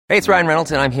Hey, it's Ryan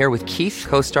Reynolds, and I'm here with Keith,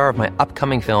 co-star of my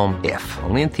upcoming film, If,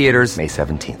 only in theaters May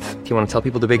 17th. Do you want to tell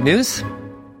people the big news?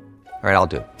 All right, I'll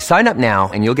do it. Sign up now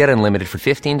and you'll get unlimited for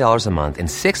 $15 a month and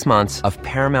 6 months of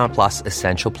Paramount Plus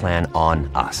Essential Plan on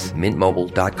us.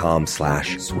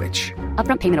 MintMobile.com/switch.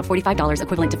 Upfront payment of $45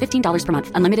 equivalent to $15 per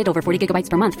month. Unlimited over 40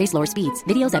 gigabytes per month. Face lower speeds.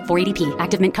 Videos at 480p.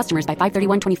 Active Mint customers by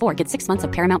 531.24 get 6 months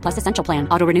of Paramount Plus Essential Plan.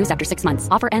 Auto renews after 6 months.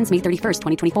 Offer ends May 31st,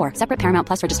 2024. Separate Paramount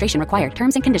Plus registration required.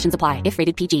 Terms and conditions apply if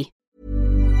rated PG.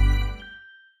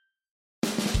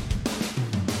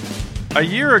 A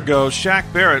year ago, Shaq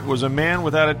Barrett was a man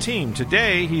without a team.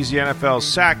 Today, he's the NFL's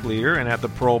sack leader and at the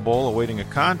Pro Bowl awaiting a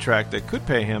contract that could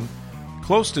pay him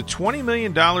close to $20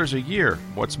 million a year.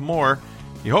 What's more,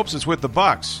 he hopes it's with the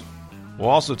Bucs. We'll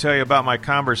also tell you about my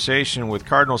conversation with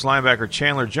Cardinals linebacker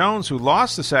Chandler Jones, who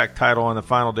lost the sack title on the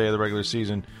final day of the regular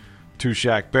season to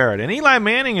Shaq Barrett. And Eli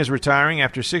Manning is retiring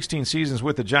after 16 seasons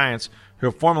with the Giants.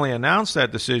 He'll formally announce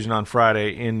that decision on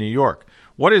Friday in New York.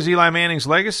 What is Eli Manning's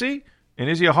legacy? And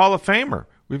is he a Hall of Famer?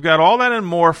 We've got all that and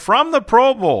more from the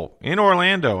Pro Bowl in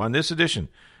Orlando on this edition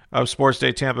of Sports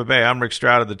Day Tampa Bay. I'm Rick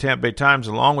Stroud of the Tampa Bay Times,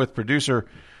 along with producer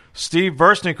Steve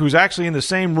Versnick, who's actually in the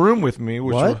same room with me.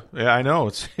 What? Yeah, I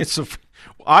know.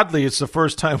 Oddly, it's the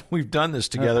first time we've done this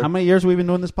together. How many years have we been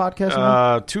doing this podcast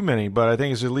now? Too many, but I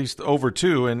think it's at least over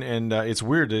 2. And it's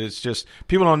weird that it's just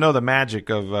people don't know the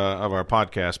magic of our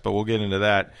podcast, but we'll get into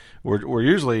that. We're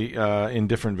usually in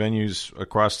different venues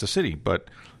across the city, but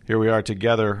here we are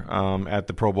together at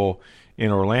the Pro Bowl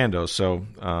in Orlando, so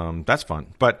that's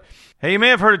fun. But, hey, you may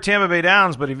have heard of Tampa Bay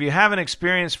Downs, but if you haven't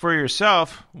experienced for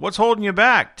yourself, what's holding you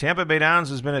back? Tampa Bay Downs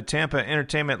has been a Tampa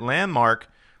entertainment landmark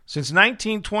since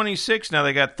 1926. Now,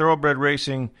 they got thoroughbred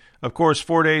racing, of course,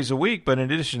 4 days a week, but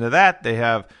in addition to that, they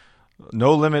have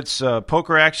no limits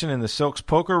poker action in the Silks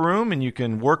Poker Room, and you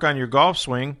can work on your golf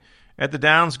swing at the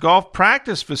Downs Golf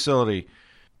Practice Facility.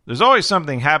 There's always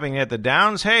something happening at the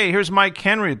Downs. Hey, here's Mike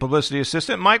Henry, publicity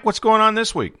assistant. Mike, what's going on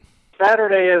this week?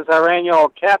 Saturday is our annual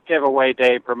cap giveaway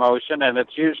day promotion, and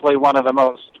it's usually one of the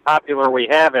most popular we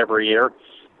have every year.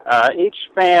 Each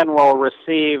fan will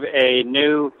receive a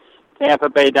new Tampa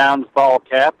Bay Downs ball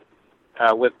cap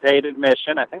with paid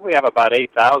admission. I think we have about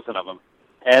 8,000 of them.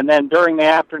 And then during the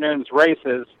afternoon's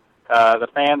races, the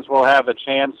fans will have a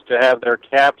chance to have their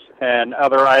caps and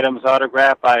other items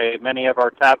autographed by many of our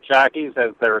top jockeys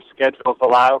as their schedules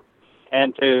allow,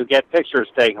 and to get pictures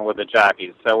taken with the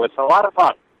jockeys. So it's a lot of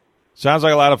fun. Sounds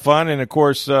like a lot of fun, and of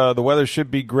course the weather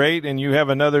should be great, and you have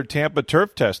another Tampa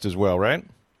Turf Test as well, right?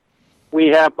 We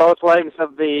have both legs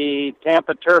of the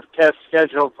Tampa Turf Test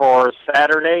scheduled for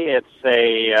Saturday. It's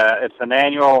an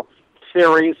annual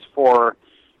series for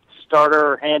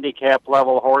starter handicap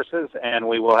level horses, and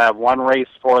we will have one race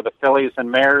for the fillies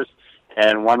and mares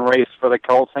and one race for the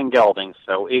colts and geldings.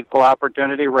 So equal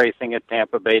opportunity racing at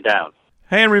Tampa Bay Downs.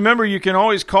 Hey, and remember, you can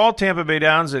always call Tampa Bay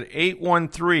Downs at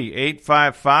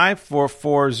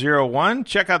 813-855-4401.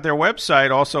 Check out their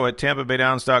website also at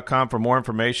tampabaydowns.com for more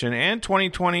information and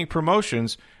 2020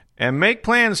 promotions, and make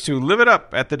plans to live it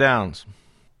up at the Downs.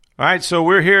 All right, so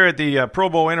we're here at the Pro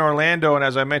Bowl in Orlando, and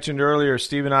as I mentioned earlier,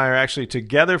 Steve and I are actually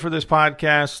together for this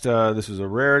podcast. This is a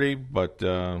rarity, but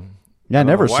I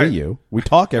never see you. We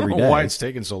talk every I don't day. know why it's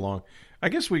taking so long. I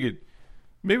guess maybe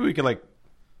we could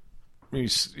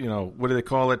what do they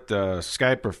call it?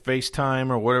 Skype or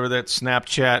FaceTime or whatever that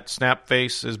Snapchat,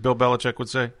 Snapface, as Bill Belichick would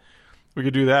say. We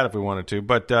could do that if we wanted to.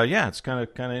 But yeah, it's kind of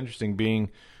interesting being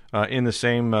in the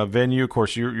same venue. Of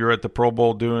course, you're at the Pro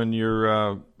Bowl doing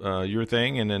your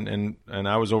thing, and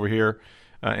I was over here,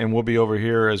 and we'll be over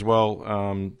here as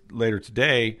well later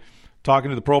today, talking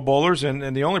to the Pro Bowlers.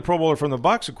 And the only Pro Bowler from the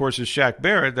Bucs, of course, is Shaq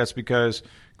Barrett. That's because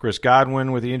Chris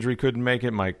Godwin with the injury couldn't make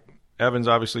it. Mike Evans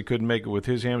obviously couldn't make it with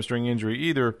his hamstring injury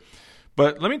either.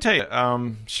 But let me tell you,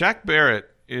 Shaq Barrett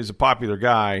is a popular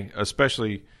guy,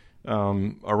 especially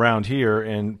around here,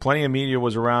 and plenty of media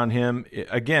was around him.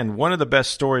 Again, one of the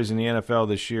best stories in the NFL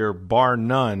this year, bar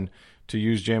none, to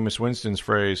use Jameis Winston's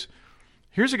phrase.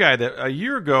 Here's a guy that a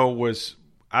year ago was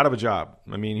out of a job.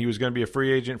 I mean, he was going to be a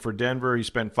free agent for Denver. He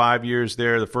spent 5 years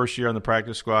there, the first year on the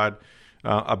practice squad,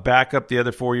 a backup the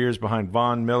other 4 years behind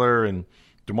Von Miller and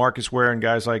DeMarcus Ware and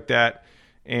guys like that.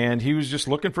 And he was just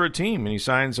looking for a team, and he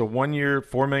signs a 1-year,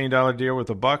 $4 million deal with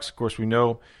the Bucs. Of course, we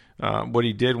know what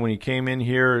he did when he came in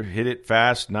here, hit it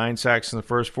fast, 9 sacks in the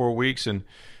first 4 weeks. And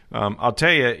I'll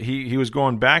tell you, he was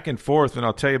going back and forth, and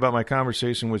I'll tell you about my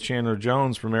conversation with Chandler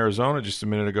Jones from Arizona just a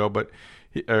minute ago, but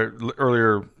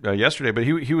earlier yesterday. But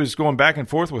he was going back and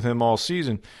forth with him all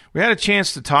season. We had a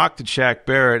chance to talk to Shaq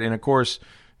Barrett, and of course,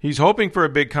 he's hoping for a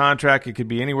big contract. It could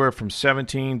be anywhere from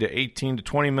 $17 to $18 to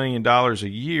 $20 million a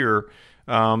year.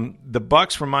 The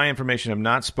Bucs, from my information, have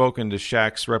not spoken to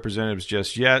Shaq's representatives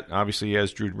just yet. Obviously, he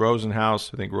has Drew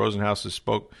Rosenhaus. I think Rosenhaus has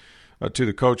spoke to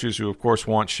the coaches, who of course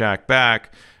want Shaq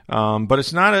back. But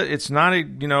it's not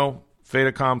a fait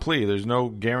accompli. There's no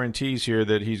guarantees here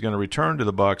that he's going to return to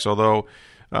the Bucs. Although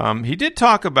he did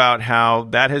talk about how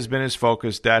that has been his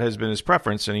focus, that has been his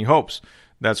preference, and he hopes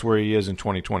that's where he is in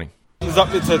 2020. It's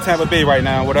up to Tampa Bay right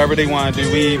now. Whatever they want to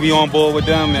do, we on board with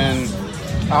them,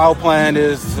 and our plan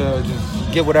is to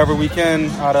just get whatever we can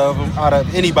out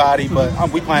of anybody.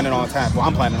 But we planning on Tampa.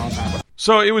 I'm planning on Tampa.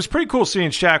 So it was pretty cool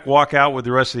seeing Shaq walk out with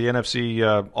the rest of the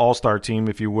NFC All-Star team,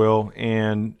 if you will,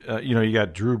 and you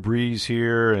got Drew Brees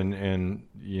here, and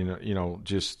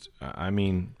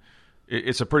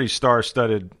it's a pretty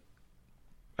star-studded,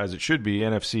 as it should be,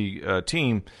 NFC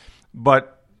team,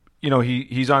 but.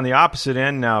 He's on the opposite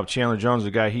end now of Chandler Jones, the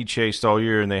guy he chased all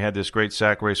year, and they had this great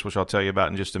sack race, which I'll tell you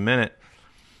about in just a minute.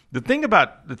 The thing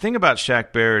about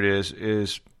Shaq Barrett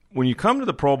is when you come to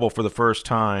the Pro Bowl for the first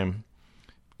time,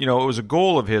 it was a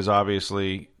goal of his,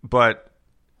 obviously, but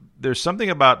there's something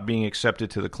about being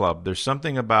accepted to the club. There's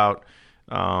something about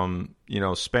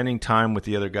spending time with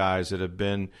the other guys that have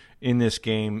been in this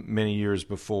game many years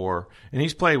before, and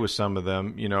he's played with some of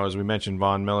them. As we mentioned,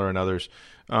 Von Miller and others.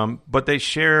 But they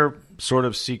share sort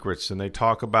of secrets, and they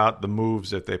talk about the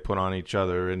moves that they put on each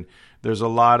other. And there's a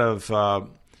lot of,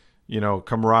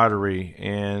 camaraderie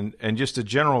and just a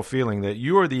general feeling that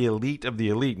you are the elite of the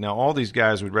elite. Now, all these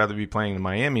guys would rather be playing in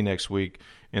Miami next week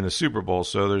in the Super Bowl,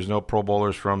 so there's no Pro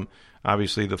Bowlers from,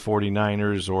 obviously, the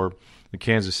 49ers or the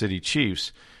Kansas City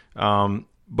Chiefs.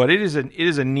 But it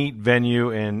is a neat venue,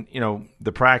 and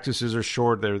the practices are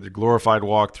short. They're the glorified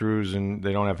walkthroughs, and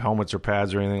they don't have helmets or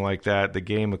pads or anything like that. The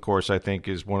game, of course, I think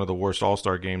is one of the worst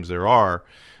All-Star games there are.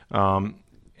 And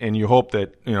you hope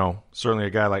that certainly a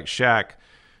guy like Shaq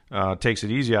takes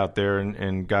it easy out there,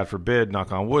 and God forbid,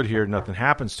 knock on wood here, nothing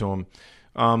happens to him.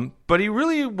 But he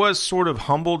really was sort of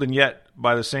humbled, and yet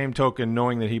by the same token,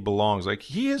 knowing that he belongs. Like,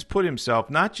 he has put himself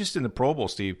not just in the Pro Bowl,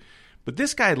 Steve. But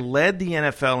this guy led the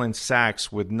NFL in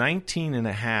sacks with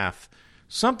 19.5,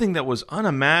 something that was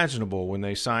unimaginable when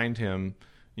they signed him,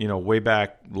 way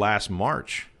back last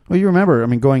March. Well, you remember,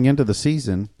 going into the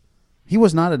season, he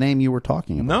was not a name you were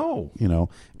talking about. No.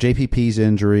 JPP's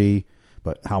injury,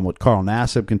 but how Carl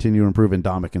Nassib continued to improve, and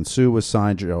Ndamukong Suh was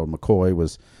signed, Joe McCoy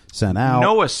was sent out.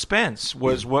 Noah Spence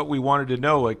was what we wanted to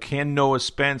know. Like, can Noah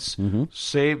Spence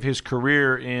save his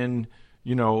career in,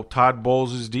 Todd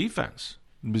Bowles' defense?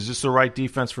 Is this the right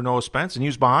defense for Noah Spence? And he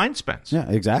was behind Spence. Yeah,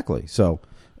 exactly. So,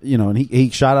 and he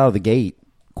shot out of the gate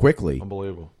quickly.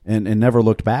 Unbelievable. And never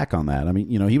looked back on that.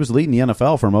 He was leading the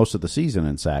NFL for most of the season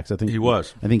in sacks. I think he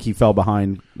was. I think he fell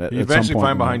behind He eventually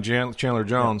fell behind Chandler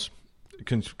Jones,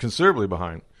 considerably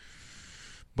behind.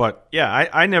 But, yeah,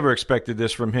 I never expected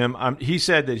this from him. He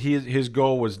said that his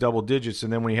goal was double digits,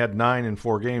 and then when he had 9 in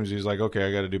 4 games, he's like, okay,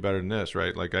 I got to do better than this,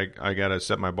 right? Like, I got to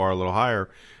set my bar a little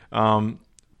higher.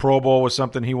 Pro Bowl was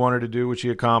something he wanted to do, which he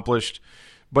accomplished,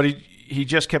 but he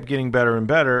just kept getting better and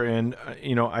better. And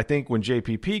I think when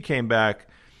JPP came back,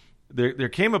 there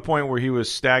came a point where he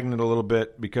was stagnant a little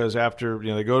bit, because after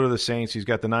they go to the Saints, he's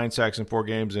got the 9 sacks in 4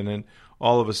 games, and then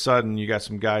all of a sudden you got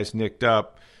some guys nicked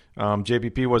up.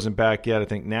 JPP wasn't back yet. I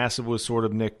think Nassib was sort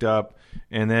of nicked up,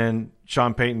 and then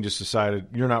Sean Payton just decided,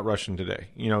 you're not rushing today.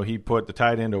 He put the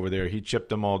tight end over there. He chipped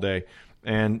them all day.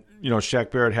 And,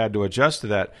 Shaq Barrett had to adjust to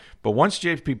that. But once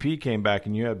JPP came back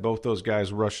and you had both those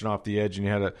guys rushing off the edge, and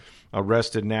you had a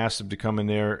rested Nassib to come in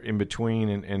there in between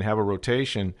and have a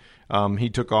rotation, he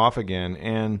took off again.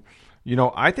 And,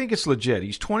 I think it's legit.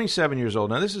 He's 27 years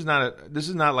old. Now, this is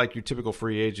not like your typical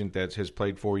free agent that has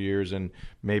played 4 years and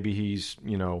maybe he's,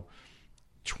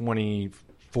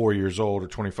 24 years old or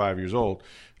 25 years old.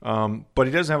 But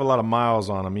he doesn't have a lot of miles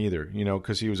on him either,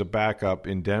 because he was a backup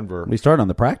in Denver. He started on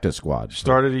the practice squad.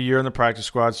 Started a year in the practice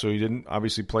squad, so he didn't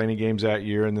obviously play any games that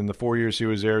year. And then the 4 years he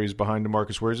was there, he's behind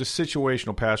DeMarcus Ware. He's a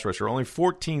situational pass rusher. Only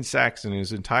 14 sacks in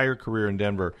his entire career in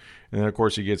Denver. And then, of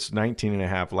course, he gets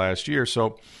 19.5 last year.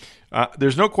 So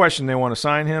there's no question they want to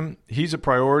sign him. He's a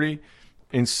priority.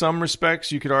 In some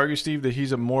respects, you could argue, Steve, that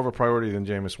he's more of a priority than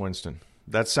Jameis Winston.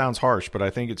 That sounds harsh, but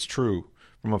I think it's true.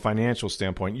 From a financial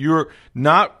standpoint, you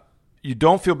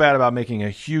don't feel bad about making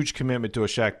a huge commitment to a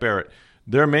Shaq Barrett.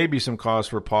 There may be some cause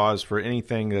for pause for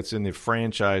anything that's in the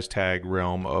franchise tag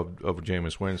realm of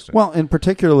Jameis Winston. Well, and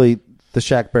particularly the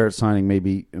Shaq Barrett signing may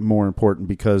be more important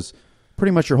because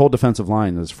pretty much your whole defensive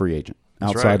line is free agent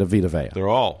outside of Vita Vea. They're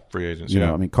all free agents.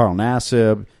 Carl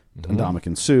Nassib,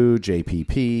 Ndamukong Suh,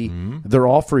 JPP, they're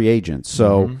all free agents.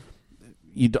 So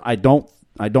I don't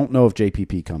I don't know if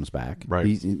JPP comes back.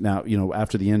 Right. Now,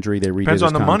 after the injury, they redid Depends his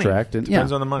on the contract. money.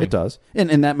 Depends on the money. It does.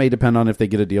 And that may depend on if they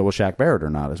get a deal with Shaq Barrett or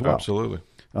not as well. Absolutely.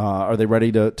 Are they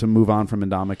ready to move on from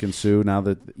Ndamukong Suh now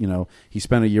that, he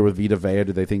spent a year with Vita Vea?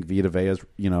 Do they think Vita Vea is,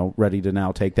 ready to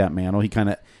now take that mantle? He kind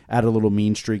of added a little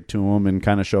mean streak to him and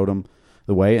kind of showed him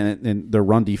the way. And their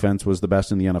run defense was the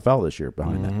best in the NFL this year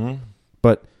behind that.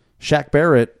 But Shaq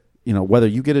Barrett, whether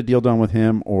you get a deal done with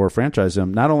him or franchise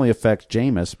him, not only affects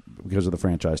Jameis because of the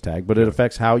franchise tag, but it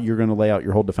affects how you're going to lay out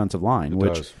your whole defensive line,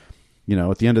 which,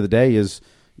 at the end of the day is,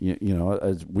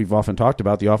 as we've often talked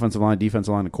about, the offensive line,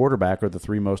 defensive line, and quarterback are the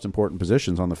three most important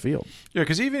positions on the field. Yeah,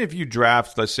 because even if you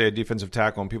draft, let's say, a defensive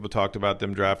tackle, and people talked about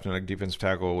them drafting a defensive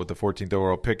tackle with the 14th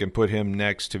overall pick and put him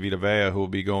next to Vita Vea, who will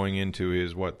be going into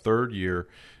his, third year,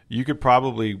 you could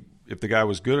probably, if the guy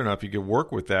was good enough, you could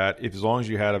work with that as long as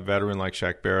you had a veteran like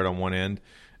Shaq Barrett on one end,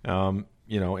 and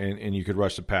you could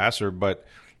rush the passer. But,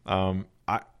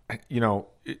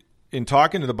 in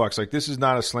talking to the Bucs, this is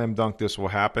not a slam dunk this will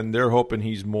happen. They're hoping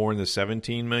he's more in the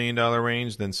 $17 million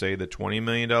range than, say, the $20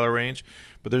 million range.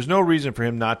 But there's no reason for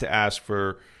him not to ask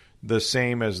for the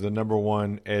same as the number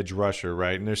one edge rusher,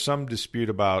 right? And there's some dispute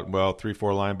about, 3-4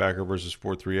 linebacker versus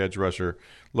 4-3 edge rusher.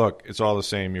 Look, it's all the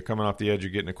same. You're coming off the edge,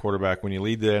 you're getting a quarterback. When you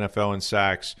lead the NFL in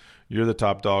sacks, you're the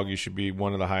top dog. You should be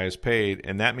one of the highest paid,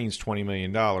 and that means $20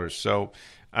 million. So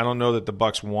I don't know that the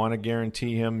Bucs want to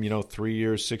guarantee him, 3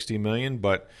 years, $60 million,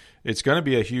 but it's going to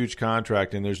be a huge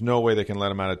contract, and there's no way they can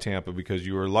let him out of Tampa because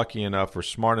you were lucky enough or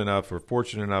smart enough or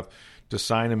fortunate enough to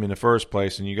sign him in the first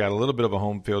place, and you got a little bit of a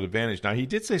home field advantage. Now, he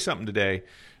did say something today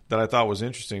that I thought was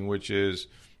interesting, which is,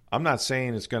 I'm not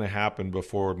saying it's going to happen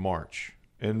before March.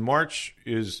 And March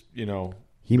is,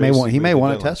 he may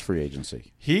want to test free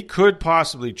agency. He could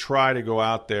possibly try to go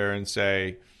out there and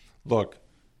say, look,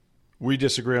 we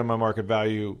disagree on my market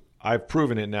value. I've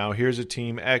proven it now. Here's a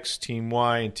team X, team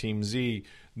Y, and team Z.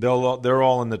 They're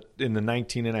all in the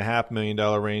 $19.5 million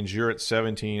range. You're at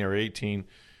 17 or 18.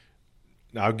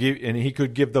 And he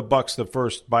could give the Bucs the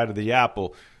first bite of the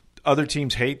apple. Other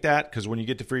teams hate that because when you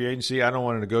get to free agency, I don't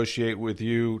want to negotiate with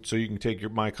you so you can take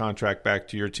my contract back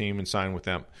to your team and sign with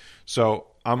them. So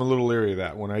I'm a little leery of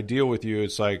that. When I deal with you,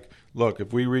 it's like, look,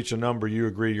 if we reach a number, you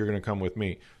agree you're going to come with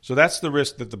me. So that's the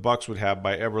risk that the Bucs would have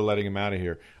by ever letting him out of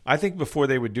here. I think before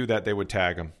they would do that, they would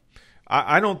tag him.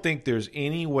 I don't think there's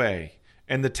any way.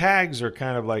 And the tags are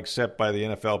kind of like set by the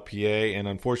NFLPA, and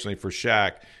unfortunately for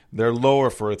Shaq, they're lower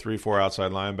for a 3-4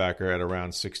 outside linebacker at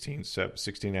around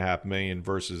 $16.5 million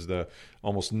versus the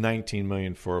almost $19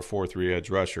 million for a 4-3 edge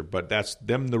rusher. But that's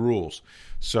them the rules.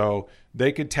 So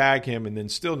they could tag him and then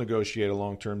still negotiate a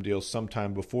long-term deal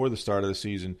sometime before the start of the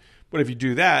season. But if you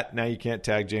do that, now you can't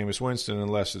tag Jameis Winston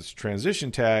unless it's a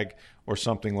transition tag or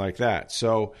something like that.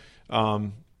 So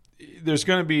there's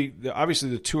going to be – obviously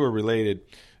the two are related.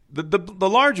 The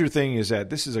larger thing is that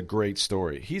this is a great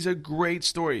story. He's a great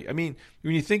story. I mean,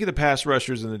 when you think of the pass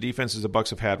rushers and the defenses the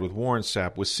Bucs have had with Warren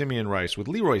Sapp, with Simeon Rice, with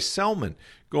Leroy Selman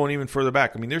going even further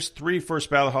back. I mean, there's 3 first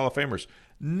ballot Hall of Famers.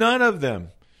 None of them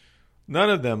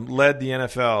led the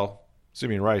NFL.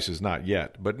 Simeon Rice is not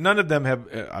yet, but none of them have.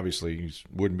 Obviously, he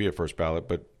wouldn't be a first ballot,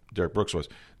 but Derek Brooks was.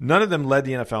 None of them led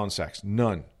the NFL in sacks.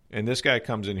 None. And this guy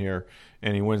comes in here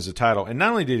and he wins the title. And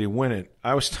not only did he win it,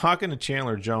 I was talking to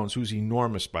Chandler Jones, who's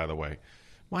enormous, by the way.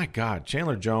 My God,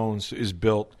 Chandler Jones is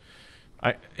built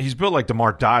he's built like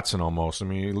DeMar Dotson almost. I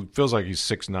mean, he feels like he's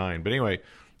 6'9". But anyway,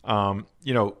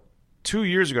 2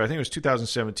 years ago, I think it was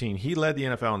 2017, he led the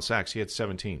NFL in sacks. He had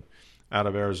 17 out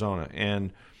of Arizona.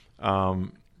 And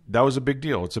that was a big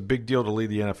deal. It's a big deal to lead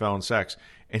the NFL in sacks.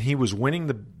 And he was winning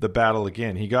the battle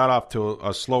again. He got off to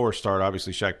a slower start.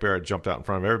 Obviously, Shaq Barrett jumped out in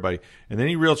front of everybody. And then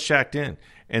he reeled Shaq in.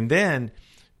 And then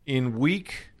in the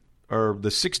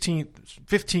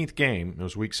 15th game, it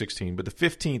was week 16, but the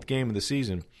 15th game of the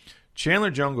season,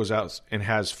 Chandler Jones goes out and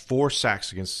has 4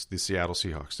 sacks against the Seattle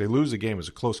Seahawks. They lose the game. It was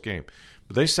a close game.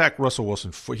 But they sacked Russell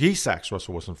Wilson. He sacks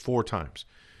Russell Wilson 4 times.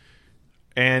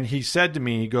 And he said to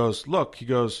me, he goes,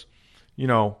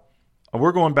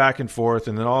 we're going back and forth,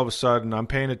 and then all of a sudden I'm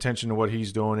paying attention to what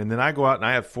he's doing, and then I go out and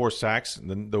I have 4 sacks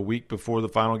the week before the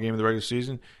final game of the regular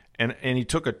season, and he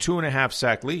took a 2.5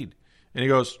 sack lead. And he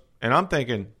goes, and I'm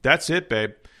thinking, that's it,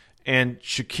 babe. And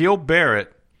Shaquille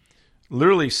Barrett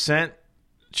literally sent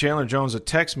Chandler Jones a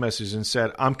text message and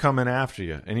said, I'm coming after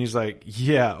you. And he's like,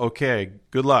 yeah, okay,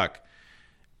 good luck.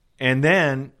 And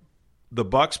then the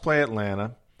Bucs play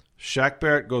Atlanta. Shaq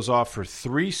Barrett goes off for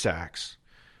 3 sacks.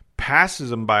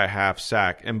 Passes him by a half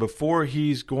sack, and before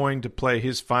he's going to play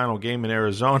his final game in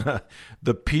Arizona,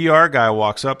 the PR guy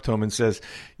walks up to him and says,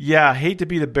 yeah, I hate to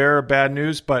be the bearer of bad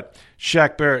news, but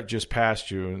Shaq Barrett just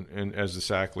passed you and as the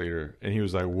sack leader. And he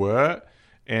was like, what?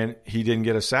 and he didn't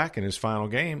get a sack in his final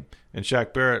game. And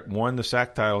Shaq Barrett won the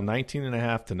sack title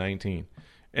 19.5 to 19.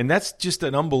 And that's just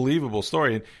an unbelievable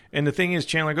story. And the thing is,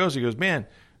 Chandler goes, man,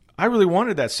 I really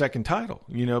wanted that second title,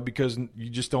 because you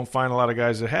just don't find a lot of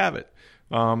guys that have it.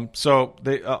 So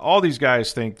they all these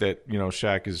guys think that,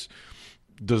 Shaq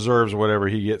deserves whatever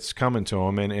he gets coming to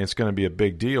him, and it's going to be a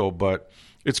big deal. But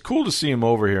it's cool to see him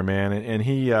over here, man. And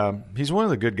he's one of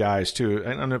the good guys, too.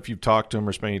 I don't know if you've talked to him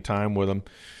or spent any time with him.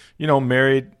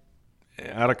 Married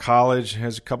out of college,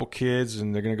 has a couple kids,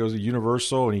 and they're going to go to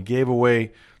Universal, and he gave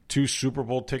away 2 Super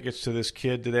Bowl tickets to this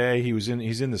kid today. He's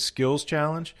in the Skills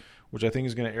Challenge, which I think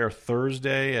is going to air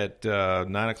Thursday at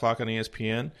 9 o'clock on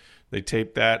ESPN. They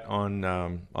taped that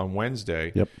on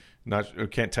Wednesday. Yep. I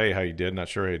can't tell you how he did. Not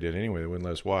sure how he did anyway. They wouldn't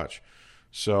let us watch.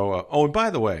 So, and by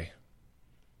the way,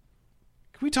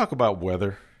 can we talk about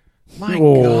weather? My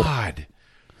God.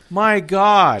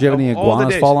 Did you have any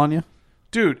iguanas fall on you?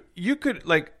 Dude, you could,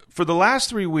 for the last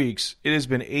 3 weeks, it has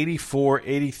been 84,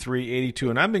 83, 82,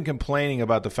 and I've been complaining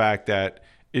about the fact that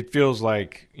it feels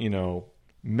like,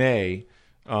 May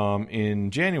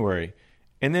in January.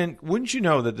 And then wouldn't you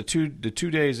know that the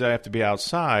two days I have to be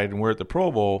outside and we're at the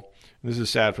Pro Bowl, and this is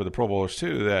sad for the Pro Bowlers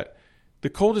too, that the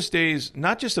coldest days,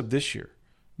 not just of this year,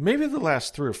 maybe the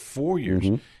last 3 or 4 years,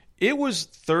 it was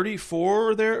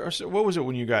 34 there. Or so, what was it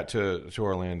when you got to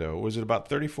Orlando? Was it about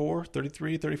 34,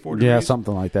 33, 34 degrees? Yeah,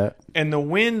 something like that. And the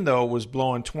wind, though, was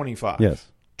blowing 25. Yes.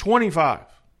 25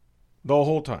 the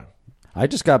whole time. I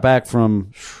just got back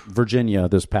from Virginia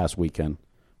this past weekend.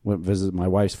 Went to visit my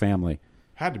wife's family.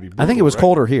 Had to be brutal, I think it was right?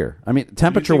 colder here. I mean,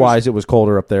 temperature-wise, it was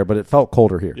colder up there, but it felt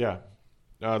colder here. Yeah.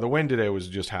 The wind today was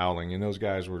just howling, and those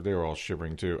guys they were all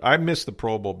shivering too. I missed the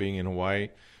Pro Bowl being in Hawaii.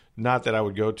 Not that I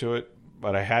would go to it,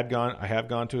 but I have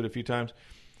gone to it a few times.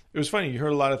 It was funny. You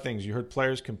heard a lot of things. You heard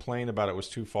players complain about it was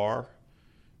too far,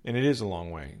 and it is a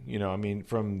long way.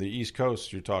 From the East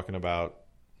Coast, you're talking about,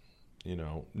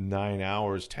 9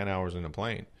 hours, 10 hours in a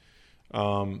plane.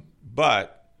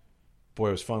 But boy,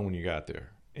 it was fun when you got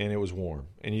there, and it was warm,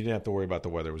 and you didn't have to worry about the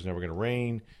weather. It was never going to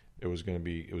rain. It was going to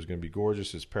be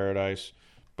gorgeous. It's paradise,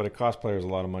 but it cost players a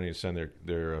lot of money to send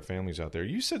their families out there.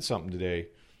 You said something today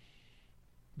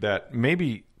that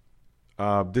maybe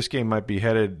this game might be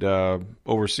headed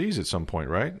overseas at some point,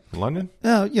 right? London?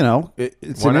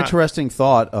 It's an interesting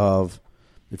thought of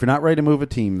if you're not ready to move a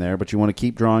team there, but you want to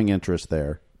keep drawing interest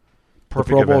there. Perfect.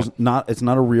 The Pro Bowl's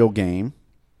not a real game.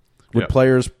 Would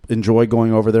players enjoy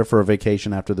going over there for a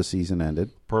vacation after the season ended?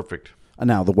 Perfect.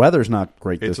 Now, the weather's not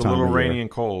great this time of year. It's a little rainy and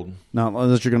cold. Now,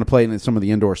 unless you're going to play in some of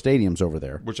the indoor stadiums over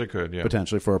there. Which I could, yeah.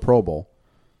 Potentially for a Pro Bowl.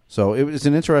 So it was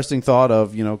an interesting thought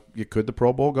of, could the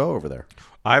Pro Bowl go over there?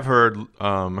 I've heard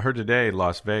today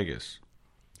Las Vegas.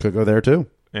 Could go there too.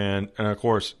 And of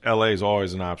course, LA is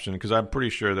always an option because I'm pretty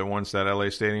sure that once that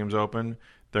LA stadium's open,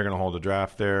 they're going to hold a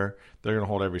draft there. They're going to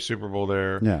hold every Super Bowl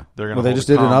there. Yeah. They're going to they just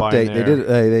did an update.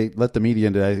 They let the media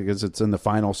in today because it's in the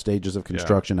final stages of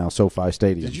construction now, SoFi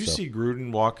Stadium. Did you see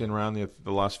Gruden walking around the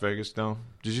Las Vegas Dome?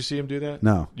 Did you see him do that?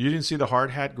 No. You didn't see the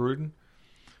hard hat Gruden?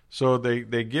 So they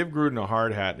give Gruden a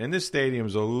hard hat. And this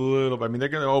stadium's a little – they're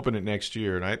going to open it next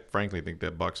year, and I frankly think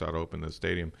that Bucs ought to open the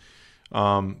stadium.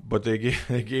 But they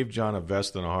gave John a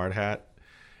vest and a hard hat.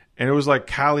 And it was like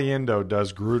Caliendo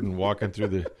does Gruden walking through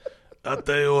the – I'll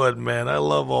tell you what, man, I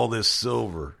love all this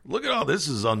silver. Look at all this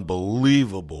is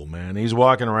unbelievable, man. He's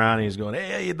walking around and he's going,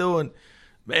 hey, how you doing?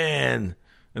 Man.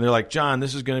 And they're like, John,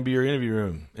 this is going to be your interview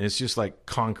room. And it's just like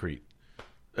concrete.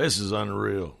 This is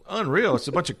unreal. Unreal. It's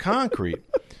a bunch of concrete.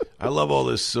 I love all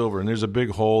this silver. And there's a big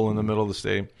hole in the middle of the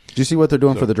stadium. Did you see what they're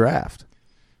doing for the draft?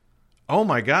 Oh,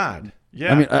 my God.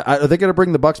 Yeah. Are they going to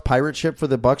bring the Bucs pirate ship for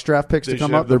the Bucs draft picks to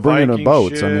come up? They're bringing Viking the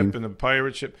boats. Ship and the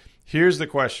pirate ship. Here's the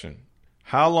question.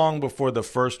 How long before the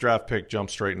first draft pick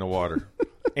jumps straight in the water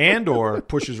and or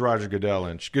pushes Roger Goodell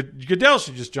in? Goodell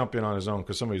should just jump in on his own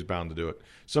because somebody's bound to do it.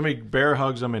 Somebody bear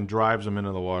hugs him and drives him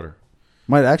into the water.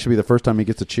 Might actually be the first time he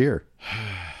gets a cheer.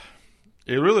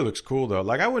 It really looks cool, though.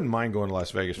 I wouldn't mind going to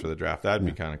Las Vegas for the draft. That'd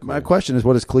be kind of cool. My question is,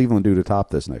 what does Cleveland do to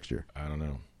top this next year? I don't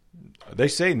know. They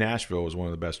say Nashville was one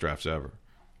of the best drafts ever.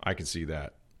 I could see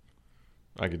that.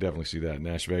 I could definitely see that.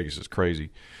 Nash Vegas is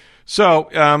crazy. So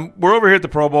we're over here at the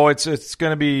Pro Bowl. It's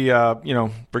going to be,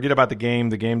 forget about the game.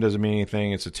 The game doesn't mean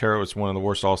anything. It's It's one of the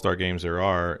worst All-Star games there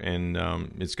are, and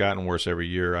it's gotten worse every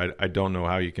year. I don't know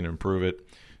how you can improve it.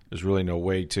 There's really no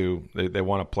way to. They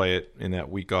want to play it in that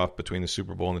week off between the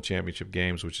Super Bowl and the championship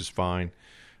games, which is fine.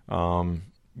 One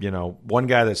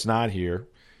guy that's not here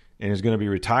and is going to be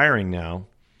retiring now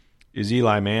is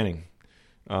Eli Manning.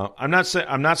 I'm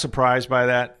not surprised by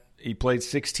that. He played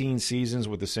 16 seasons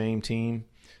with the same team.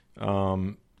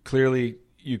 Clearly,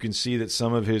 you can see that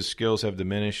some of his skills have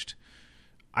diminished.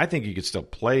 I think he could still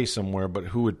play somewhere, but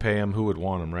who would pay him? Who would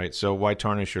want him, right? So why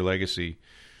tarnish your legacy?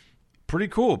 Pretty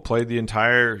cool. Played his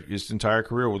entire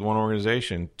career with one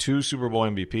organization, 2 Super Bowl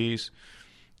MVPs.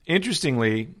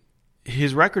 Interestingly,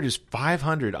 his record is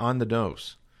 500 on the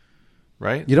nose,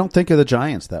 right? You don't think of the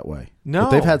Giants that way. No.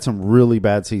 But they've had some really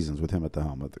bad seasons with him at the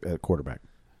helm at quarterback.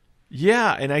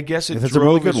 Yeah, and I guess it It's drove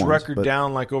really good his ones, record but-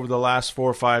 down like over the last 4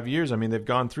 or 5 years. I mean, they've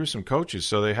gone through some coaches,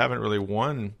 so they haven't really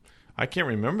won. I can't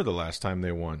remember the last time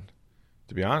they won,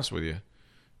 to be honest with you.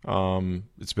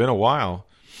 It's been a while.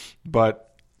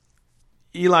 But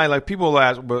Eli, like people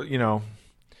ask, but you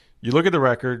look at the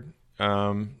record.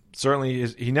 Certainly,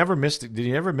 he never missed. Did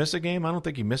he ever miss a game? I don't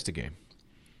think he missed a game.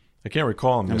 I can't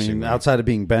recall him missing. I mean, outside of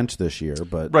being benched this year,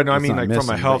 but right. No, I it's mean, not like from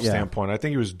a missing, health but yeah. standpoint, I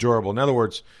think he was durable. In other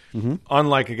words,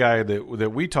 unlike a guy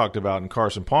that we talked about in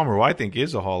Carson Palmer, who I think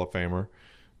is a Hall of Famer,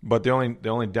 but the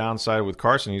only downside with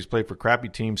Carson, he's played for crappy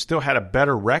teams, still had a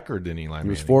better record than Eli Manning.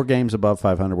 He was 4 games above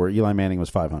 500, where Eli Manning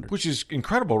was 500. Which is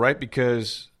incredible, right?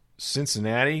 Because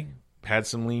Cincinnati had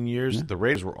some lean years. Yeah. The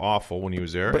Raiders were awful when he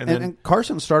was there. But, and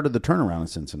Carson started the turnaround in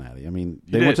Cincinnati. I mean,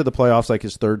 they did. went to the playoffs like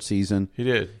his 3rd season. He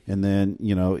did. And then,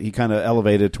 he kind of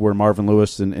elevated to where Marvin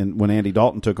Lewis and when Andy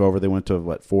Dalton took over, they went to,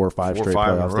 4 or 5 straight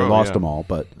playoffs. They lost them all.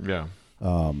 But yeah.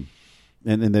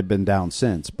 And they've been down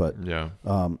since. But yeah.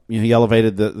 He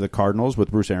elevated the Cardinals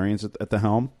with Bruce Arians at the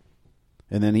helm.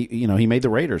 And then he made the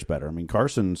Raiders better. I mean,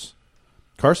 Carson's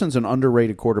an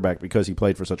underrated quarterback because he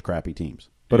played for such crappy teams.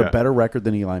 But a better record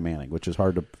than Eli Manning, which is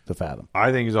hard to fathom.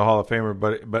 I think he's a Hall of Famer,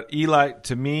 but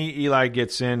Eli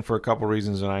gets in for a couple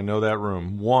reasons, and I know that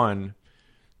room. One,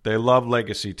 they love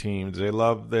legacy teams. They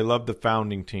love the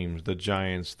founding teams, the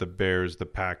Giants, the Bears, the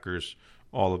Packers,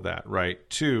 all of that, right?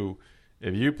 2,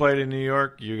 if you played in New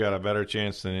York, you got a better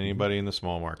chance than anybody in the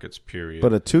small markets, period.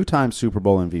 But a 2-time Super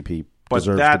Bowl MVP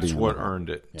deserves that's to be what earned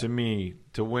it to me,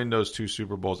 to win those 2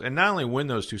 Super Bowls. And not only win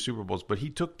those 2 Super Bowls, but he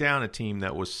took down a team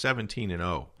that was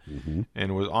 17-0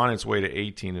 and was on its way to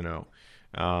 18-0.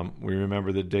 We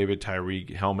remember the David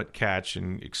Tyree helmet catch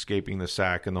and escaping the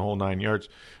sack and the whole 9 yards.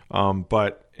 And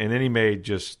then he made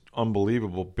just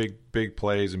unbelievable big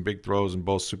plays and big throws in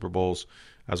both Super Bowls,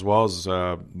 as well as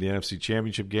the NFC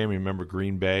Championship game. Remember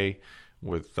Green Bay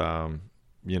with Tom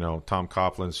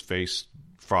Coughlin's face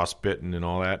frostbitten and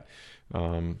all that.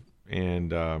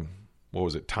 What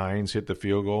was it? Tynes hit the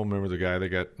field goal. Remember the guy that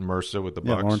got MRSA with the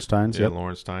Bucs? Lawrence Tynes. Yeah,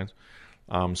 Lawrence Tynes.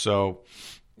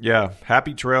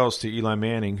 Happy trails to Eli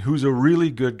Manning, who's a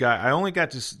really good guy. I only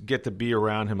got to be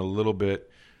around him a little bit.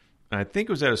 And I think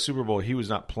it was at a Super Bowl he was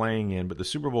not playing in, but the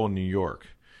Super Bowl in New York.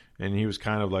 And he was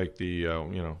kind of like the,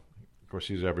 of course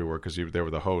he's everywhere because they were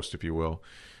the host, if you will.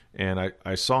 And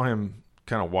I saw him,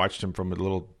 kind of watched him from a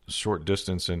little short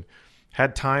distance and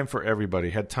had time for everybody,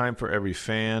 had time for every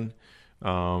fan.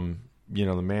 The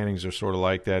Mannings are sort of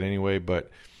like that anyway. But,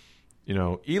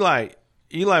 Eli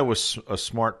was a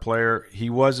smart player. He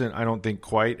wasn't, I don't think,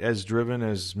 quite as driven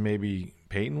as maybe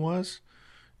Peyton was,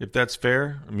 if that's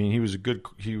fair. I mean, he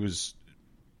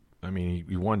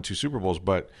won 2 Super Bowls,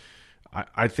 but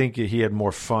I think he had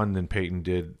more fun than Peyton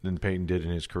did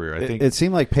in his career. I think it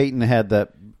seemed like Peyton had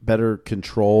that better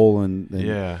control and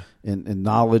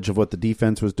knowledge of what the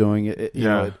defense was doing. I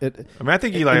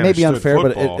think Eli it may be unfair,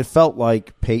 football. but it felt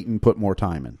like Peyton put more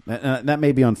time in. That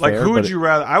may be unfair. Like, who would you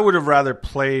rather? I would have rather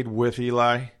played with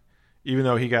Eli, even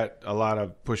though he got a lot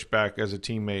of pushback as a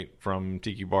teammate from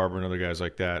Tiki Barber and other guys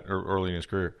like that early in his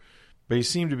career. But he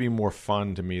seemed to be more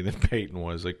fun to me than Peyton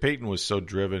was. Like, Peyton was so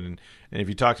driven, and if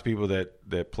you talk to people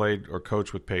that played or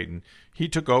coached with Peyton, he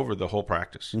took over the whole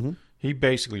practice. Mm-hmm. He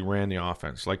basically ran the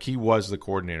offense. Like, he was the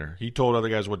coordinator. He told other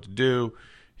guys what to do.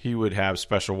 He would have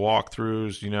special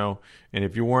walkthroughs, and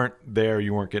if you weren't there,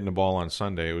 you weren't getting the ball on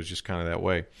Sunday. It was just kind of that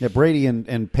way. Yeah, Brady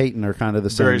and Peyton are kind of the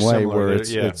same Very way, similar. where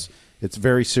it's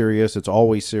very serious. It's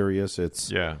always serious.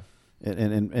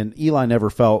 And Eli never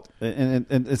felt, and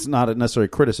it's not necessarily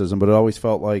criticism, but it always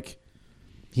felt like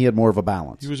he had more of a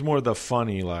balance. He was more the fun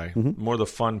Eli, more the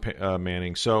fun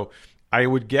Manning. So I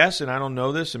would guess, and I don't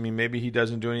know this, I mean, maybe he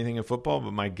doesn't do anything in football,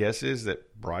 but my guess is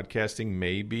that broadcasting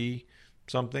may be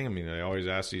something. I mean, they always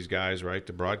ask these guys, right,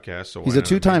 to broadcast. So he's a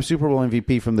 2-time Super Bowl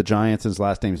MVP from the Giants, and his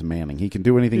last name's Manning. He can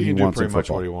do anything he wants in football. Pretty much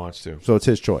what he wants to. So it's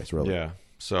his choice, really. Yeah.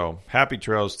 So happy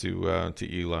trails to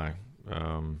Eli.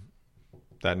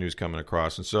 That news coming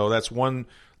across, and so that's one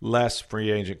less free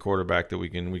agent quarterback that we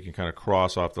can kind of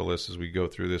cross off the list as we go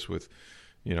through this. With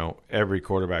every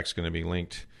quarterback's going to be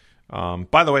linked.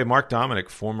 By the way, Mark Dominic,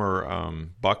 former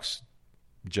Bucks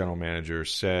general manager,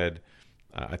 said,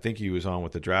 I think he was on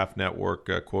with the Draft Network,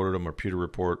 quoted him, or Pewter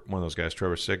Report, one of those guys,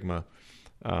 Trevor Sigma,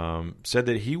 said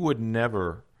that he would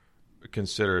never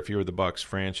consider, if he were the Bucs,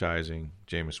 franchising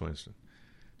Jameis Winston.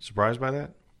 Surprised by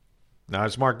that? Now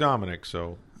it's Mark Dominic,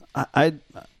 so I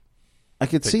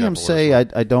could see him say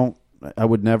I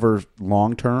would never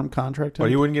long-term contract him. Well,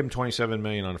 he wouldn't give him $27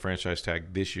 million on a franchise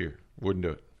tag this year. Wouldn't do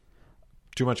it.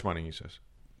 Too much money, he says.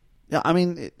 Yeah, I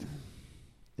mean,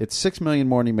 it's $6 million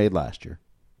more than he made last year.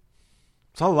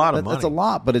 It's a lot of money. That's a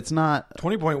lot, but it's not.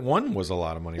 20.1 was a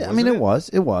lot of money. Yeah, wasn't it was.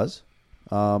 It was.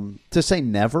 To say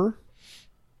never.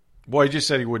 Well, he just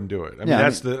said he wouldn't do it. I mean,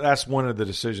 that's one of the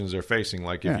decisions they're facing.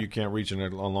 Like, if you can't reach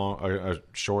a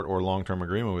short or long-term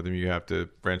agreement with him, you have to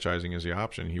franchising as the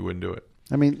option. He wouldn't do it.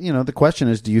 I mean, the question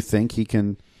is, do you think he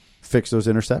can fix those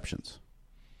interceptions?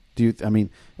 Do you? I mean,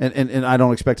 and I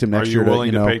don't expect him next year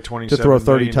to throw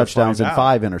 30 touchdowns and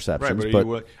 5 interceptions. Right,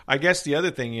 but I guess the other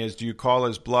thing is, do you call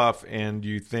his bluff, and do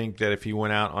you think that if he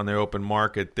went out on the open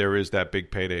market, there is that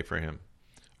big payday for him?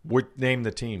 Name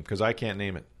the team, because I can't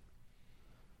name it.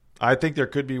 I think there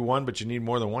could be one, but you need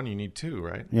more than one. You need 2,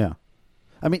 right? Yeah.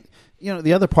 I mean,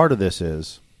 the other part of this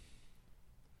is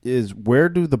where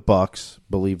do the Bucs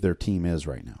believe their team is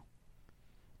right now?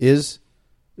 Is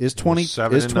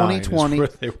 2020?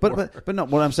 But no.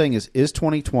 What I'm saying is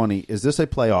 2020? Is this a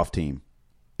playoff team?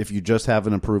 If you just have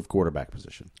an improved quarterback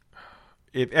position,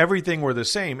 if everything were the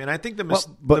same, and I think the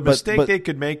mistake they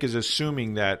could make is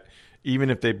assuming that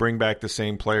even if they bring back the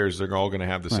same players, they're all going to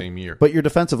have the same year. But your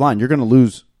defensive line, you're going to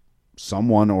lose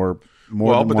someone or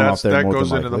more than one off there. That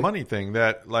goes into the money thing.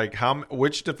 That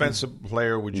which defensive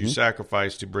player would you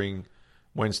sacrifice to bring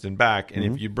Winston back? And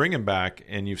if you bring him back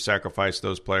and you've sacrificed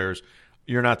those players,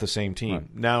 you're not the same team.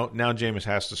 Right. Now Jameis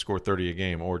has to score 30 a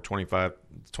game or 25,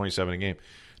 27 a game.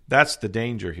 That's the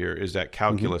danger here, is that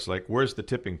calculus. Like, where's the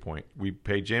tipping point? We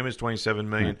pay Jameis $27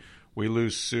 million. Right. We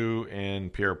lose Sue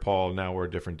and Pierre-Paul. Now we're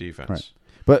a different defense. Right.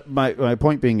 But my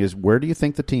point being is, where do you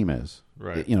think the team is?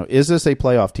 Right. Is this a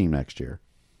playoff team next year?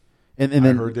 And then,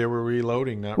 I heard they were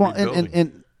reloading, not rebuilding.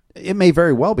 And it may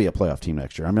very well be a playoff team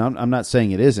next year. I mean, I'm not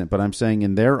saying it isn't, but I'm saying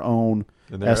in their own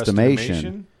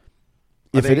estimation,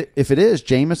 if it is,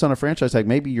 Jameis on a franchise tag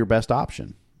may be your best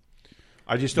option.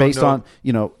 I just don't know. Based on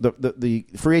the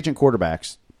free agent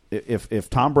quarterbacks, if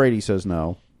Tom Brady says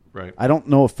no, right. I don't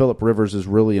know if Phillip Rivers is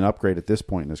really an upgrade at this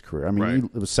point in his career. I mean,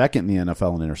 he was second in the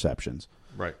NFL in interceptions.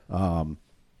 Right.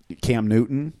 Cam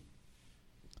Newton,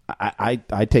 I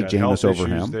take Jameis over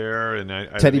him. There,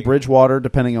 and Teddy Bridgewater,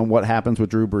 depending on what happens with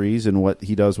Drew Brees and what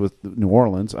he does with New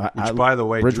Orleans. Which, by the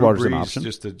way, Bridgewater's Drew Brees, an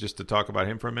option. Just to talk about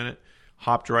him for a minute,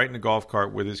 hopped right in the golf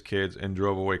cart with his kids and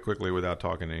drove away quickly without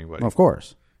talking to anybody. Well, of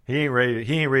course. He ain't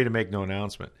ready to make no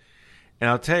announcement. And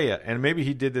I'll tell you, and maybe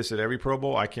he did this at every Pro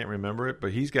Bowl. I can't remember it,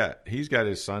 but he's got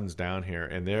his sons down here,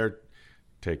 and they're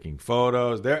taking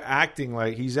photos. They're acting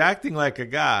like a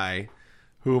guy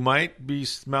who might be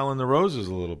smelling the roses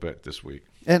a little bit this week.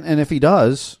 And if he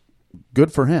does,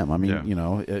 good for him. I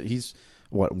mean, he's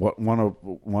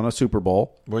won a Super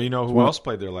Bowl. Well, who else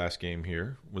played their last game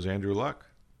here was Andrew Luck.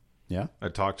 Yeah, I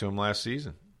talked to him last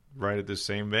season, right at this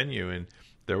same venue, and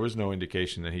there was no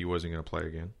indication that he wasn't going to play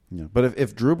again. Yeah, but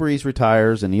if Drew Brees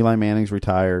retires and Eli Manning's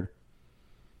retired,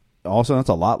 also that's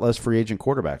a lot less free agent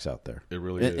quarterbacks out there. It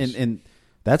really is, and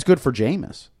that's good for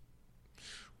Jameis.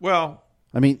 Well,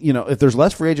 I mean, if there's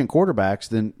less free agent quarterbacks,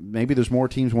 then maybe there's more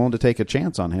teams willing to take a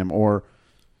chance on him.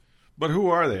 But who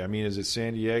are they? I mean, is it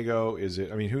San Diego?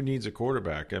 Who needs a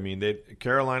quarterback? I mean,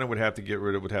 Carolina would have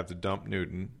to dump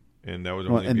Newton. And that would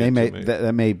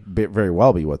that may very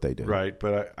well be what they do, right?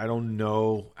 But I don't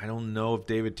know. I don't know if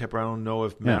David Tepper. I don't know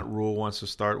if Matt Rule wants to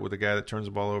start with a guy that turns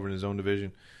the ball over in his own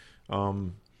division.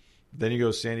 Then you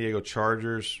go San Diego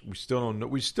Chargers. We still don't know.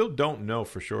 We still don't know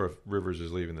for sure if Rivers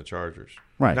is leaving the Chargers.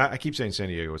 Right. Now, I keep saying San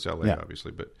Diego. It's LA,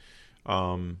 obviously, but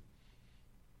I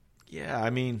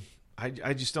mean,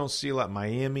 I just don't see a lot.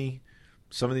 Miami.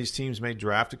 Some of these teams may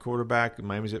draft a quarterback.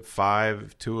 Miami's at 5.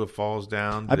 If Tua falls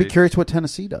down, I'd be curious what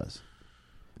Tennessee does.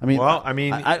 I mean,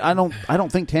 I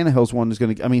don't think Tannehill's one is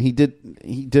going to. I mean, he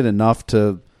did enough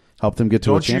to help them get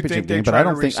to a championship game, but I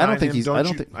don't think he's.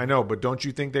 I know, but don't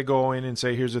you think they go in and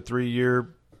say, "Here's a 3-year,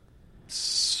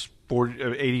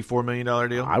 $84 million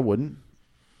deal"? I wouldn't.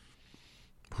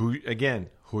 Who are you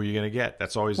going to get?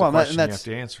 That's always the question you have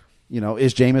to answer.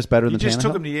 Is Jameis better than Tannehill? He just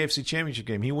took him to the AFC Championship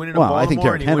game. He went into Baltimore, I think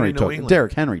Derrick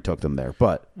Henry took them there.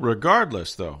 But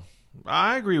regardless, though,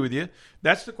 I agree with you.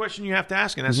 That's the question you have to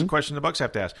ask, and that's the question the Bucs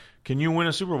have to ask. Can you win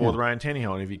a Super Bowl with Ryan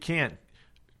Tannehill? And if you can't,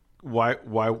 why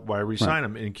re-sign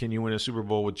him? And can you win a Super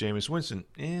Bowl with Jameis Winston?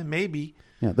 Maybe.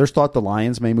 Yeah, there's thought the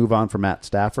Lions may move on from Matt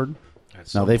Stafford.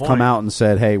 Now they've come out and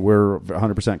said, "Hey, we're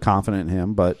 100% confident in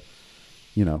him," but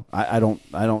I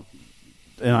don't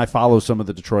and I follow some of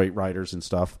the Detroit writers and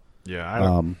stuff. Yeah, I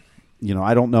don't.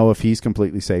 I don't know if he's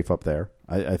completely safe up there.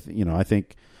 I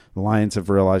think the Lions have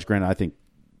realized. Granted, I think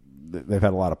they've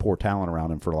had a lot of poor talent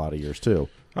around him for a lot of years too.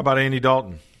 How about Andy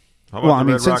Dalton? How about the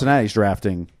Red Rock- Cincinnati's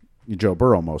drafting Joe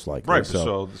Burrow most likely. Right.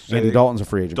 So say Andy Dalton's a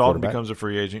free agent. Dalton quarterback. becomes a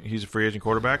free agent. He's a free agent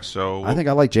quarterback. So I think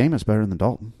I like Jameis better than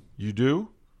Dalton. You do?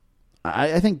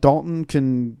 I think Dalton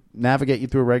can navigate you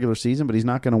through a regular season, but he's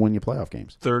not going to win you playoff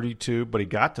games. 32, but he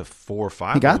got to 4 or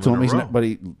 5. He got to in him, a row. but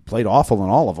he played awful in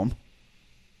all of them.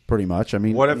 Pretty much. I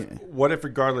mean, what if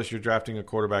regardless you're drafting a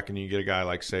quarterback and you get a guy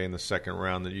like say in the second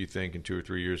round that you think in 2 or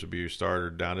 3 years will be your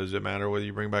starter? Down, does it matter whether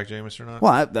you bring back Jameis or not?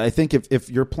 Well, I think if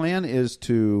your plan is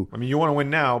to, I mean, you want to win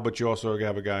now, but you also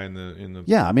have a guy in the.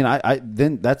 Yeah, I mean,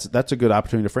 then that's a good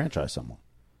opportunity to franchise someone.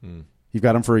 You've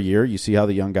got him for a year. You see how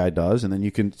the young guy does, and then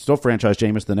you can still franchise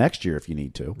Jameis the next year if you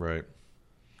need to. Right.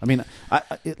 I mean, look,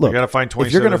 you got to find 27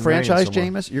 if you're going to million franchise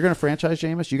somewhere. Jameis,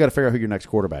 you got to figure out who your next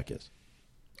quarterback is.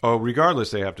 Oh,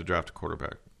 regardless, they have to draft a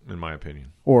quarterback, in my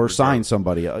opinion, or sign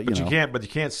somebody. But you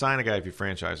can't sign a guy if you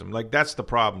franchise him. Like that's the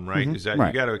problem, right? Is that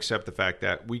you got to accept the fact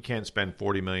that we can't spend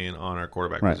 $40 million on our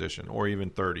quarterback position, or even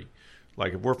 30.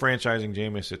 Like if we're franchising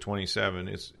Jameis at 27,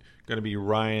 it's going to be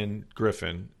Ryan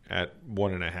Griffin at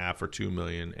 $1.5 or $2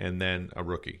 million, and then a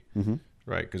rookie,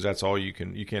 right? Because that's all you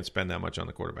can't spend that much on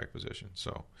the quarterback position.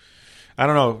 So I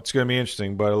don't know. It's going to be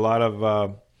interesting, but a lot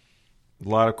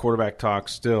of quarterback talk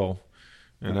still.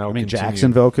 And I mean,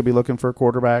 Jacksonville could be looking for a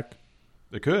quarterback.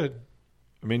 They could.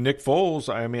 I mean, Nick Foles,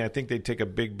 I think they'd take a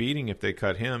big beating if they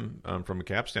cut him from a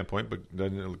cap standpoint, but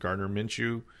then Gardner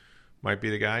Minshew might be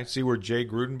the guy. See where Jay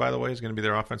Gruden, by the way, is going to be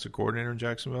their offensive coordinator in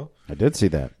Jacksonville? I did see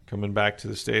that. Coming back to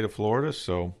the state of Florida,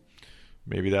 so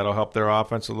maybe that'll help their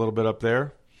offense a little bit up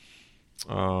there.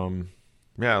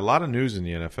 Yeah, a lot of news in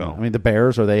the NFL. I mean, the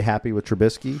Bears, are they happy with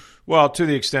Trubisky? Well, to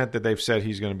the extent that they've said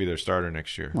he's going to be their starter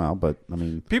next year. Well, but, I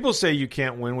mean... People say you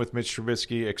can't win with Mitch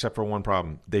Trubisky except for one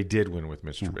problem. They did win with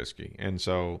Mitch Trubisky. And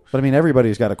so... But, I mean, everybody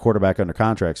who's got a quarterback under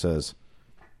contract says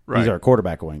he's our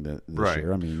quarterback going this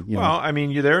year. I mean, I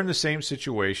mean, they're in the same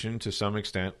situation to some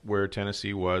extent where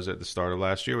Tennessee was at the start of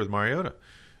last year with Mariota.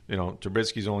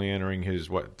 Trubisky's only entering his,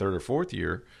 third or fourth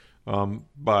year.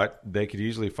 But they could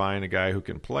easily find a guy who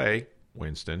can play,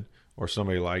 Winston, or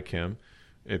somebody like him.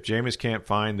 If Jameis can't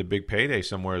find the big payday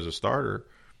somewhere as a starter,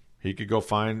 he could go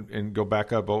find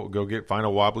a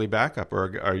wobbly backup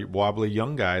or a wobbly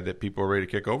young guy that people are ready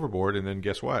to kick overboard, and then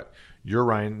guess what?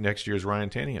 Next year's Ryan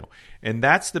Tannehill. And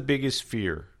that's the biggest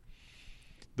fear.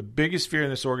 The biggest fear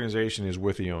in this organization is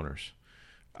with the owners.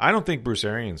 I don't think Bruce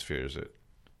Arians fears it.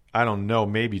 I don't know.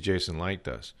 Maybe Jason Light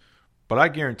does. But I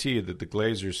guarantee you that the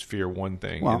Glazers fear one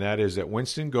thing, and that is that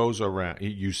Winston goes around.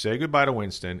 You say goodbye to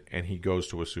Winston, and he goes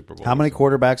to a Super Bowl. How many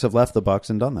quarterbacks have left the Bucs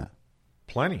and done that?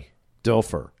 Plenty.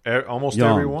 Dilfer. Almost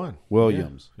Young, everyone.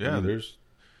 Williams. Yeah, there's...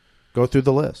 Go through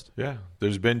the list. Yeah,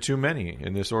 there's been too many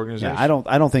in this organization. Yeah,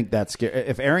 I don't think that's scary.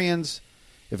 If Arians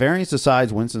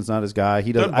decides Winston's not his guy,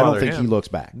 he doesn't. I don't think he looks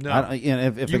back. No,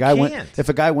 if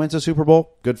a guy wins a Super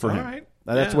Bowl, good for him. All right.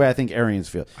 That's the way I think Arians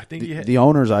feels. I think the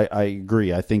owners. I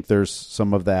agree. I think there's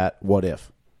some of that. What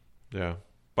if? Yeah.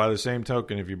 By the same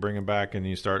token, if you bring him back and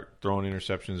you start throwing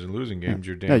interceptions and losing games,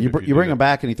 you're damned. Yeah, you bring him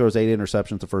back and he throws 8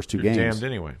 interceptions the first 2 games. You're damned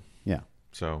anyway. Yeah.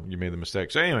 So you made the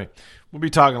mistake. So anyway, we'll be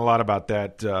talking a lot about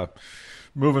that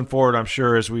moving forward. I'm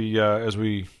sure as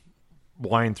we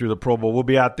wind through the Pro Bowl, we'll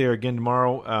be out there again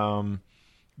tomorrow.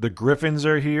 The Griffins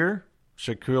are here.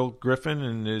 Shaquille Griffin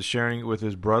and is sharing it with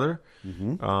his brother.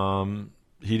 Mm-hmm.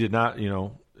 He did not,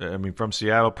 from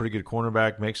Seattle, pretty good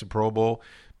cornerback, makes a Pro Bowl.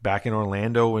 Back in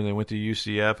Orlando when they went to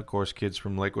UCF, of course, kids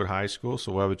from Lakewood High School.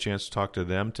 So we'll have a chance to talk to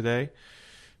them today.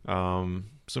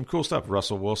 Some cool stuff.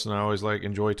 Russell Wilson, I always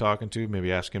enjoy talking to.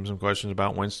 Maybe ask him some questions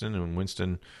about Winston, and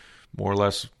Winston more or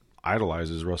less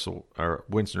idolizes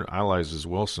Winston idolizes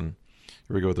Wilson.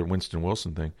 Here we go with the Winston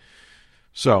Wilson thing.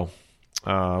 So,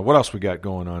 what else we got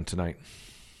going on tonight?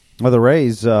 Well, the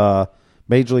Rays,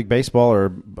 Major League Baseball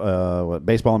or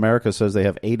Baseball America says they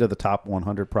have 8 of the top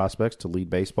 100 prospects to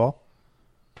lead baseball.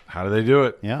 How do they do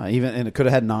it? Yeah, and it could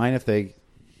have had 9 if they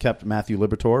kept Matthew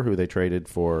Liberatore, who they traded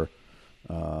for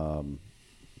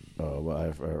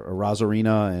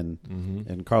Rosarina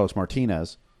and Carlos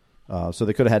Martinez. So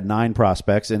they could have had 9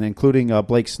 prospects, and including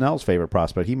Blake Snell's favorite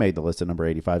prospect. He made the list at number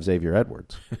 85, Xavier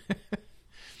Edwards.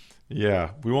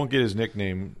 Yeah, we won't get his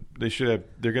nickname. They're going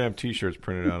to have T-shirts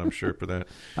printed out, I'm sure, for that.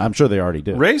 I'm sure they already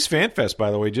did. Rays Fan Fest,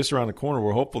 by the way, just around the corner.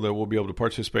 We're hopeful that we'll be able to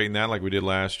participate in that like we did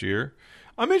last year.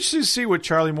 I'm interested to see what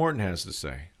Charlie Morton has to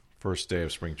say first day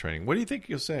of spring training. What do you think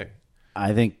he'll say?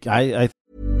 I think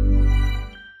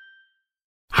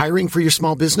Hiring for your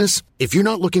small business? If you're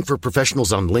not looking for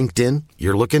professionals on LinkedIn,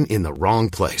 you're looking in the wrong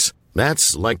place.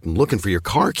 That's like looking for your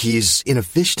car keys in a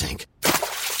fish tank.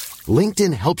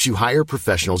 LinkedIn helps you hire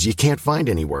professionals you can't find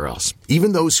anywhere else,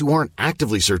 even those who aren't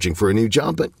actively searching for a new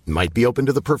job but might be open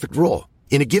to the perfect role.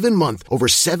 In a given month, over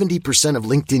 70% of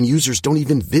LinkedIn users don't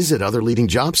even visit other leading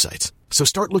job sites. So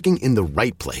start looking in the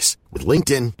right place. With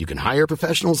LinkedIn, you can hire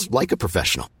professionals like a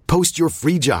professional. Post your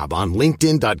free job on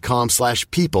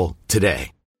linkedin.com/people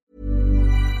today.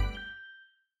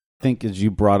 I think as you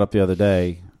brought up the other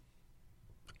day,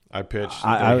 I pitched.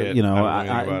 I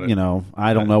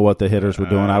don't know what the hitters were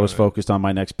doing. I was focused on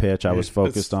my next pitch. I was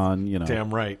focused on,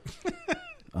 Damn right.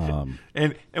 And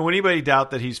when anybody doubt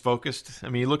that he's focused, I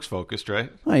mean, he looks focused,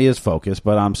 right? Well, he is focused,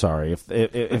 but I'm sorry if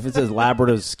it's as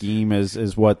elaborate a scheme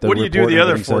as what the what do you do the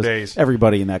other 4 days?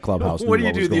 Everybody in that clubhouse. What do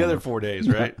you do the other 4 days?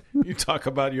 Right? You talk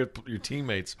about your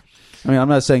teammates. I mean, I'm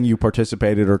not saying you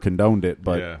participated or condoned it,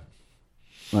 but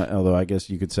although I guess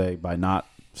you could say by not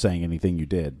saying anything you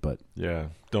did, but yeah,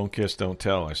 don't kiss, don't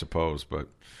tell, I suppose. But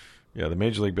yeah, the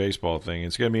Major League Baseball thing,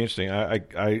 it's going to be interesting.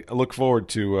 I look forward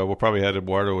to. We'll probably have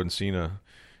Eduardo Encina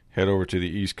head over to the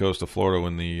east coast of Florida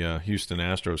when the Houston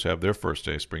Astros have their first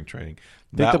day of spring training.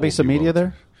 Think there'll be some media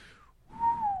there?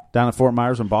 Down at Fort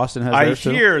Myers when Boston has theirs too?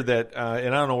 I hear that,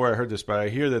 and I don't know where I heard this, but I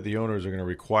hear that the owners are going to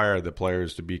require the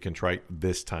players to be contrite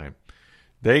this time.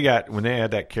 When they had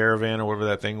that caravan or whatever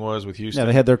that thing was with Houston. Yeah,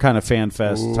 they had their kind of fan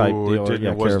fest type deal.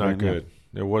 It was not good.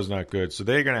 It was not good. So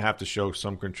they're going to have to show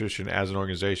some contrition as an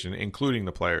organization, including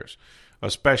the players.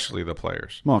 Especially the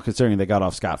players. Well, considering they got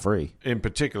off scot-free. In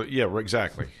particular, yeah,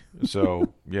 exactly.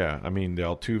 So, yeah, I mean, the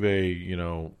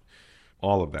Altuve,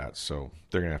 all of that. So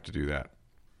they're going to have to do that.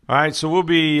 All right, so we'll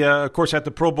be, of course, at the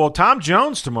Pro Bowl. Tom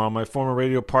Jones tomorrow, my former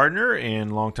radio partner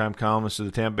and longtime columnist of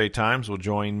the Tampa Bay Times, will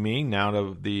join me now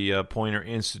to the Poynter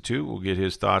Institute. We'll get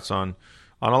his thoughts on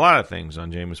a lot of things,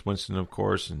 on Jameis Winston, of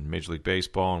course, and Major League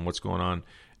Baseball and what's going on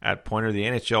at Poynter. The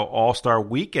NHL All-Star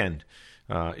Weekend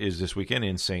is this weekend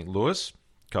in St. Louis.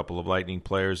 A couple of Lightning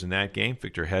players in that game,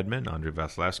 Victor Hedman, Andrei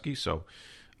Vasilevsky. So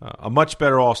a much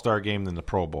better All-Star game than the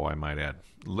Pro Bowl, I might add.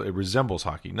 It resembles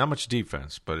hockey. Not much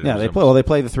defense, but they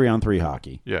play the 3-on-3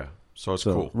 hockey. Yeah, so it's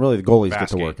cool. Really, the goalies fast get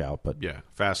to game. work out. But yeah,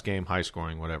 fast game, high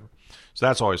scoring, whatever. So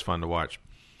that's always fun to watch.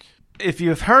 If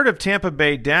you've heard of Tampa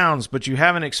Bay Downs, but you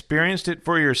haven't experienced it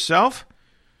for yourself,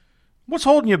 what's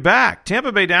holding you back?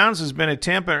 Tampa Bay Downs has been a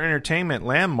Tampa entertainment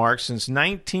landmark since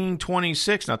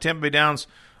 1926. Now, Tampa Bay Downs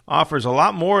offers a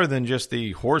lot more than just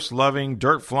the horse-loving,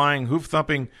 dirt-flying,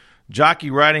 hoof-thumping,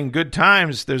 jockey-riding good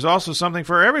times. There's also something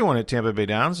for everyone at Tampa Bay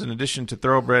Downs. In addition to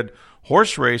thoroughbred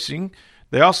horse racing,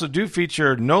 they also do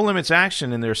feature no-limits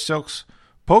action in their Silks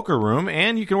poker room,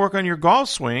 and you can work on your golf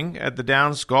swing at the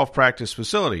Downs Golf Practice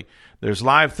Facility. There's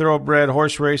live thoroughbred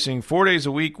horse racing 4 days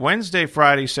a week, Wednesday,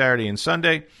 Friday, Saturday, and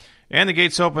Sunday. And the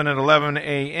gates open at 11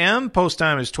 a.m. Post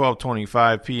time is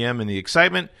 12:25 p.m., and the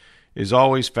excitement is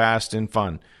always fast and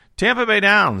fun. Tampa Bay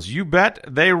Downs, you bet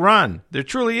they run. There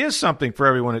truly is something for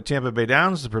everyone at Tampa Bay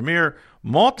Downs, the premier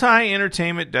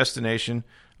multi-entertainment destination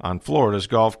on Florida's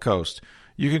Gulf Coast.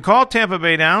 You can call Tampa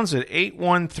Bay Downs at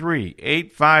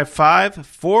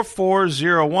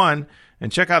 813-855-4401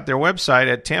 and check out their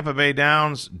website at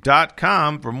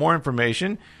tampabaydowns.com for more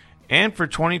information and for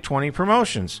 2020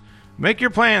 promotions. Make your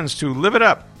plans to live it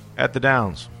up at the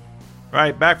Downs. All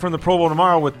right, back from the Pro Bowl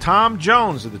tomorrow with Tom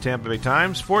Jones of the Tampa Bay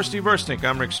Times. For Steve Versnick,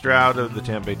 I'm Rick Stroud of the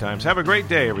Tampa Bay Times. Have a great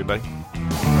day, everybody.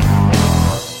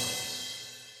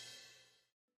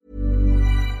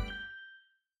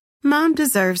 Mom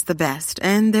deserves the best,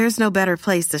 and there's no better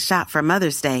place to shop for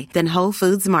Mother's Day than Whole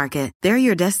Foods Market. They're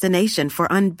your destination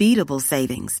for unbeatable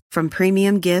savings, from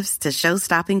premium gifts to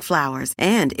show-stopping flowers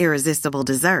and irresistible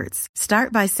desserts.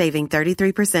 Start by saving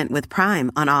 33% with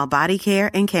Prime on all body care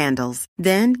and candles.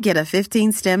 Then get a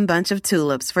 15-stem bunch of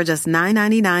tulips for just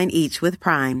 $9.99 each with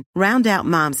Prime. Round out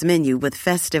Mom's menu with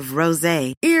festive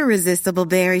rosé, irresistible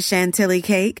berry chantilly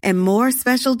cake, and more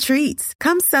special treats.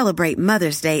 Come celebrate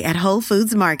Mother's Day at Whole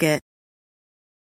Foods Market.